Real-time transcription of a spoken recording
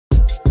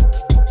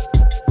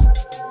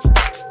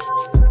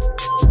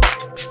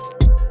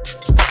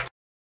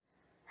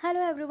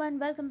Hello everyone,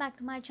 welcome back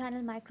to my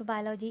channel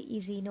Microbiology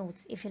Easy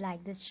Notes. If you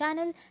like this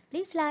channel,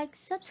 please like,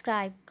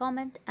 subscribe,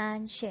 comment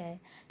and share.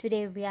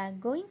 Today we are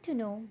going to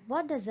know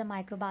what does a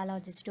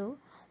microbiologist do,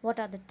 what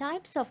are the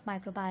types of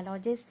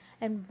microbiologists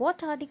and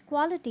what are the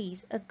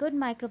qualities a good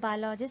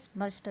microbiologist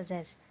must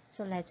possess.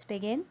 So let's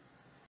begin.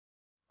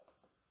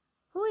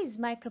 Who is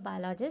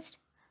microbiologist?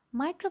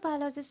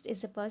 Microbiologist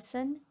is a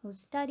person who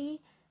study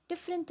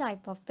different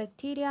type of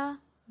bacteria,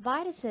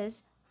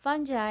 viruses,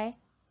 fungi,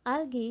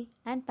 algae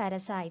and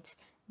parasites.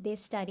 They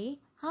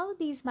study how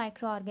these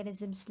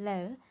microorganisms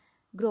live,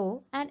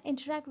 grow and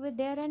interact with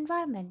their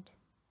environment.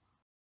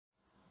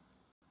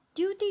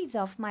 Duties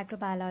of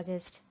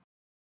microbiologist: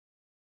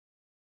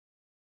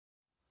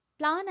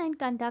 plan and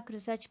conduct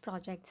research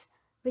projects,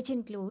 which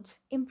includes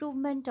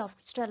improvement of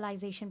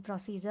sterilization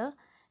procedure,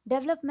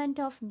 development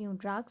of new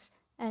drugs,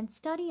 and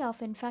study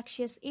of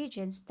infectious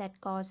agents that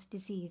cause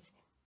disease.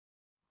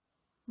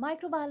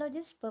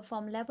 Microbiologists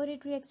perform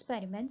laboratory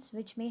experiments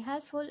which may be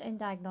helpful in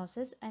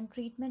diagnosis and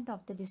treatment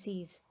of the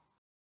disease.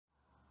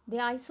 They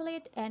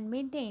isolate and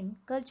maintain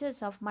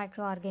cultures of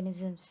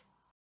microorganisms.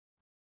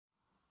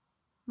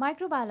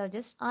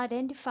 Microbiologists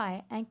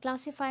identify and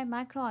classify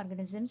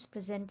microorganisms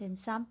present in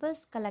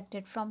samples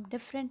collected from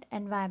different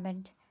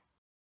environments.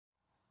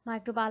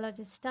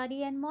 Microbiologists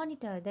study and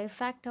monitor the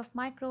effect of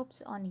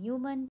microbes on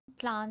human,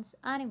 plants,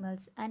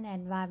 animals, and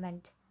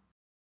environment.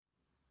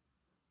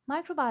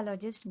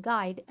 Microbiologists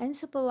guide and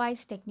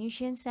supervise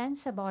technicians and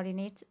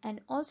subordinates and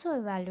also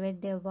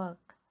evaluate their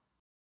work.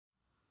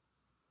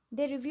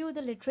 They review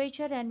the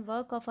literature and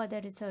work of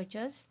other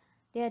researchers.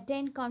 They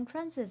attend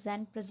conferences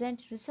and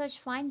present research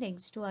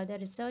findings to other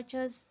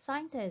researchers,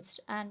 scientists,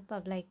 and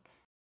public.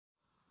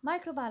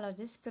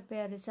 Microbiologists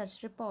prepare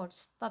research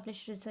reports,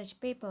 publish research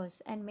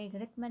papers, and make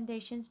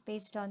recommendations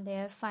based on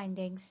their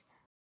findings.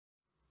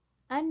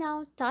 And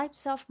now,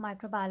 types of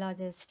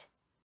microbiologists.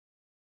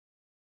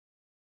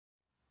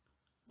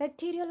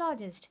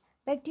 Bacteriologist.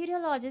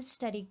 Bacteriologists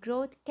study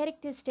growth,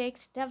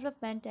 characteristics,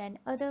 development, and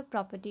other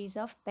properties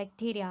of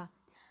bacteria.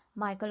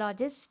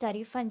 Mycologists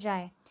study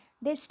fungi.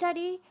 They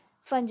study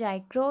fungi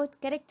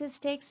growth,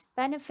 characteristics,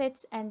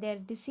 benefits, and their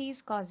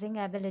disease-causing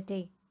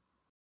ability.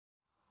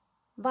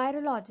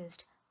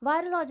 Virologist.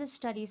 Virologists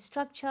study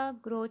structure,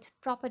 growth,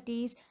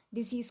 properties,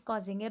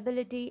 disease-causing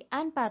ability,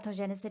 and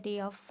pathogenicity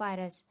of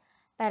virus.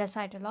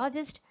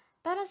 Parasitologist.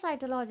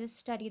 Parasitologists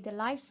study the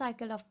life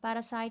cycle of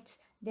parasites,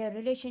 their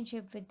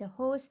relationship with the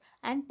host,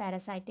 and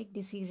parasitic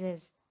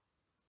diseases.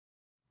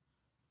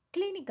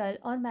 Clinical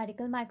or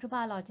medical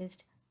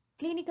microbiologist.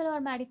 Clinical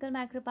or medical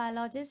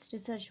microbiologist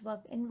research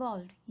work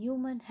involved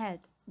human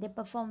health. They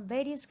perform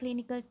various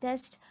clinical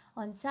tests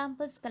on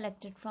samples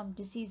collected from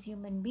deceased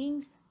human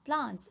beings,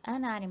 plants,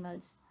 and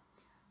animals.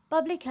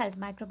 Public health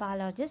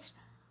microbiologist.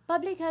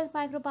 Public health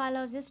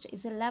microbiologist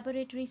is a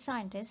laboratory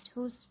scientist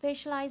who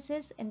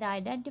specializes in the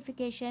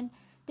identification,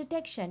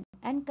 detection,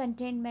 and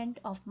containment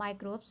of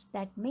microbes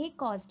that may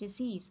cause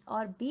disease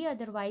or be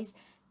otherwise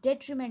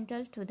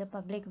detrimental to the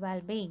public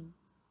well-being.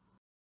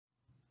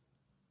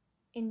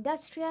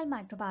 Industrial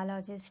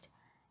microbiologist.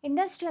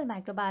 Industrial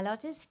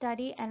microbiologists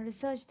study and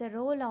research the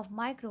role of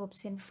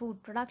microbes in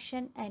food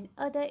production and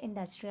other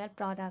industrial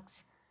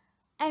products.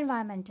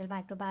 Environmental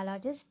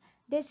microbiologists.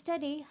 They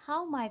study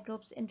how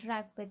microbes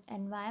interact with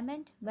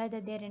environment, whether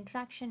their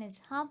interaction is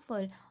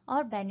harmful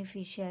or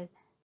beneficial.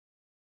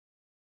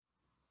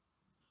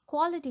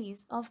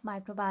 Qualities of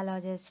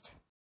microbiologist: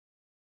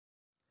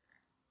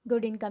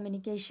 good in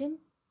communication,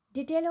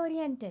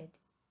 detail-oriented,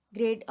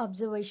 great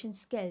observation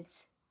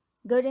skills,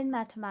 good in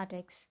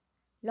mathematics,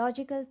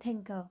 logical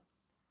thinker,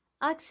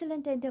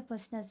 excellent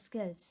interpersonal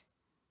skills,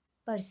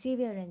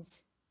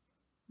 perseverance,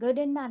 good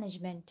in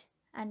management,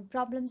 and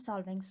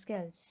problem-solving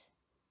skills.